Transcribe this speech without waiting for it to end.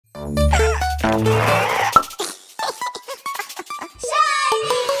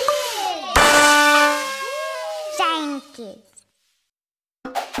Shiny!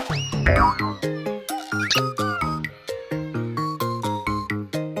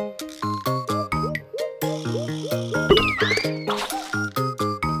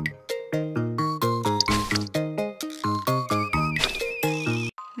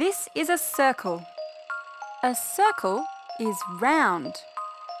 This is a circle. A circle is round.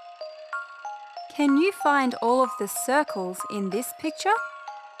 Can you find all of the circles in this picture?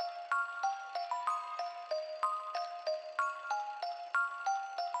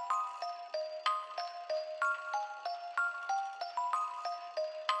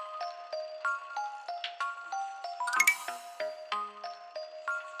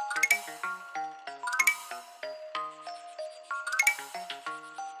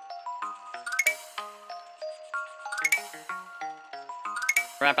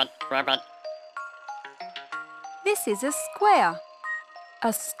 Rabbit. This is a square.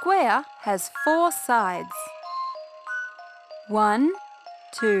 A square has 4 sides. 1,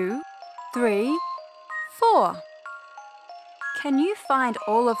 2, 3, 4. Can you find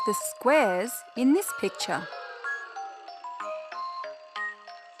all of the squares in this picture?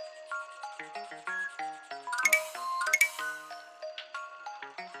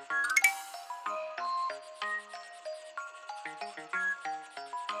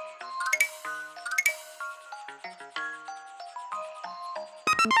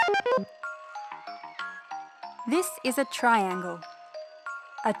 This is a triangle.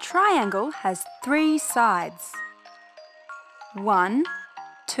 A triangle has 3 sides. 1,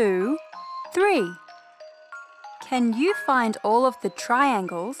 2, 3. Can you find all of the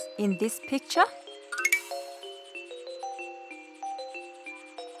triangles in this picture?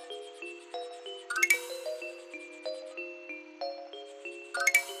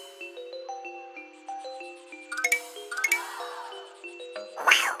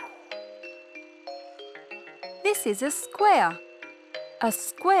 This is a square. A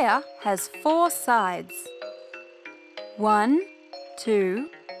square has 4 sides. 1, 2,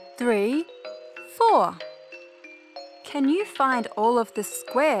 3, 4. Can you find all of the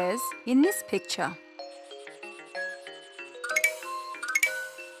squares in this picture?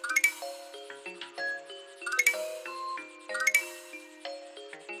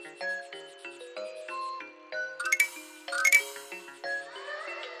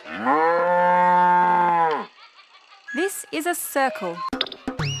 This is a circle.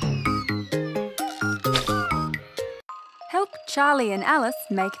 Help Charlie and Alice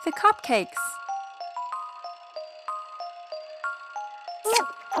make the cupcakes.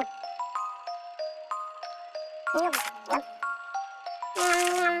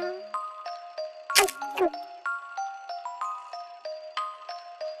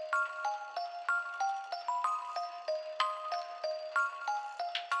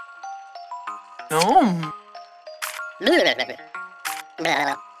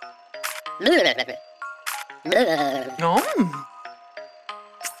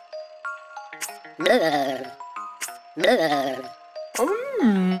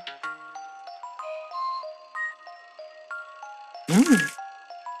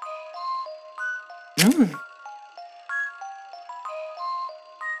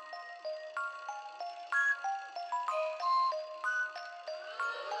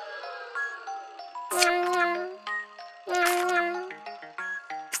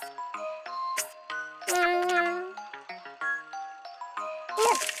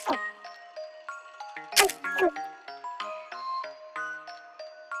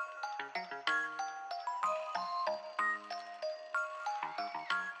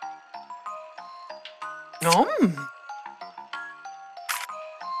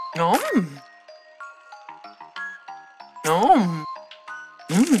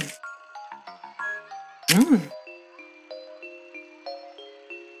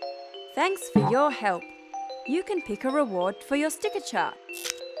 Thanks for your help. You can pick a reward for your sticker chart.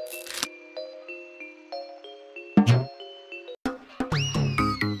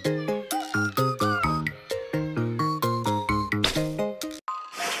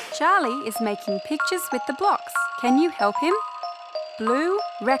 Charlie is making pictures with the blocks. Can you help him? Blue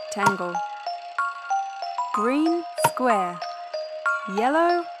rectangle, green square,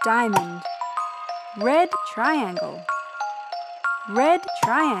 yellow diamond, red triangle, red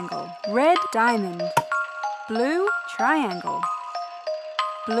triangle, red diamond, blue triangle,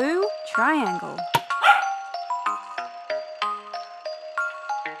 blue triangle.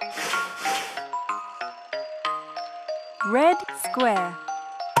 Red square,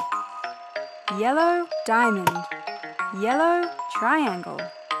 yellow diamond, yellow triangle,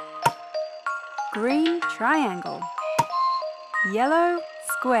 green triangle. Yellow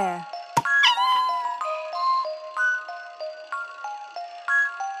square.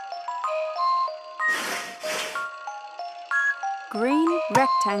 Green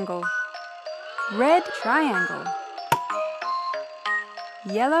rectangle. Red triangle.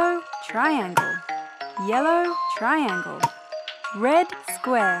 Yellow triangle. Yellow triangle. Red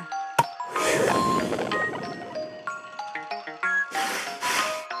square.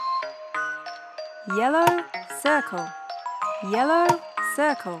 Yellow circle. Yellow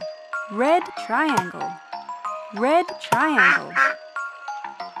circle. Red triangle. Red triangle.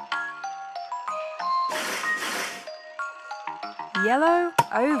 Yellow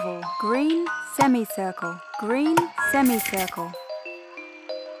oval. Green semicircle. Green semicircle.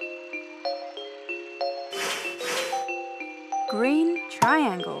 Green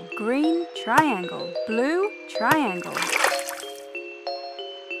triangle. Green triangle. Blue triangle.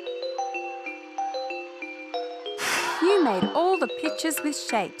 You made all the pictures with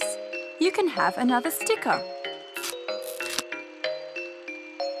shapes. You can have another sticker.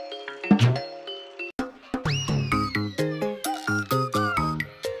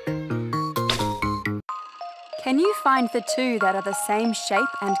 Can you find the two that are the same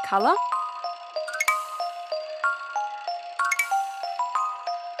shape and colour?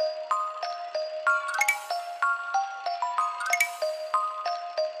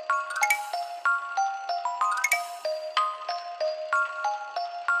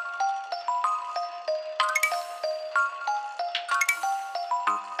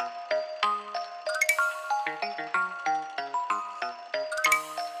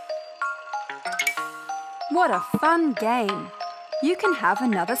 What a fun game! You can have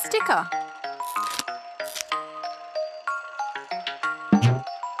another sticker.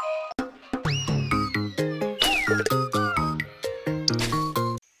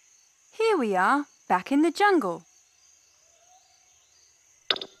 Here we are, back in the jungle.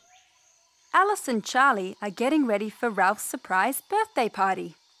 Alice and Charlie are getting ready for Ralph's surprise birthday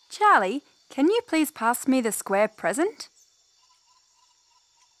party. Charlie, can you please pass me the square present?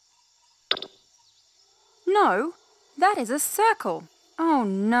 No, that is a circle. Oh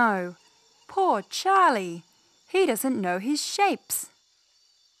no, poor Charlie. He doesn't know his shapes.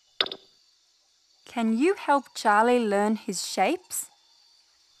 Can you help Charlie learn his shapes?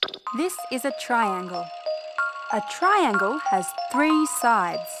 This is a triangle. A triangle has 3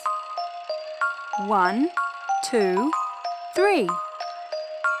 sides. 1, 2, 3.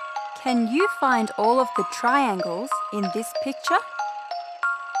 Can you find all of the triangles in this picture?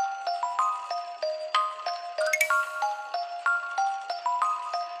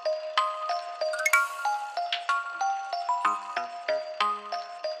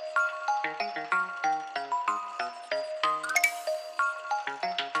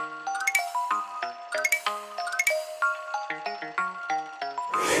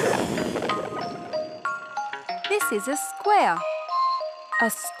 This is a square. A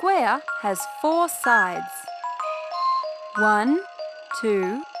square has 4 sides. 1,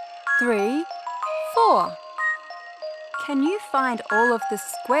 2, 3, 4. Can you find all of the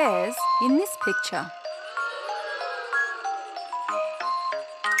squares in this picture?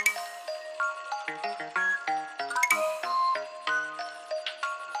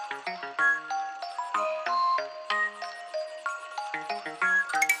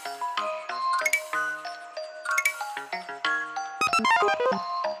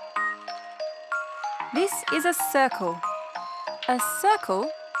 This is a circle. A circle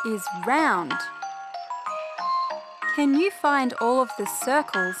is round. Can you find all of the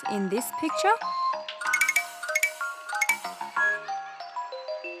circles in this picture?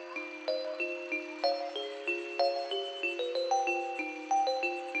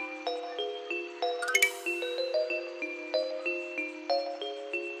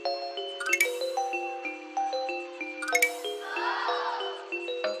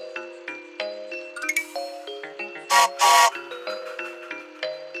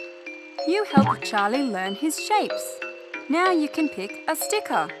 You helped Charlie learn his shapes. Now you can pick a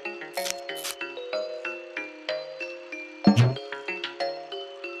sticker.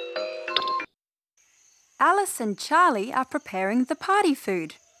 Alice and Charlie are preparing the party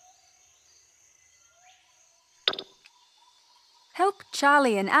food. Help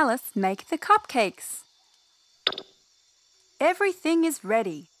Charlie and Alice make the cupcakes. Everything is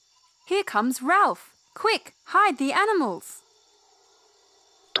ready. Here comes Ralph. Quick, hide the animals.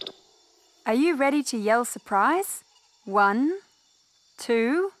 Are you ready to yell surprise? 1,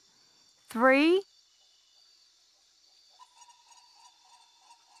 2, 3.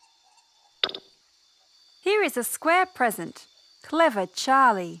 Here is a square present. Clever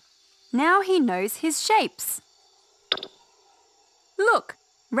Charlie. Now he knows his shapes. Look,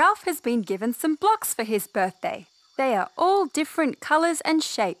 Ralph has been given some blocks for his birthday. They are all different colours and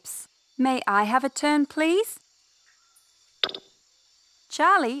shapes. May I have a turn, please?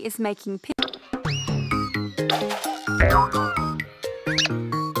 Charlie is making pictures.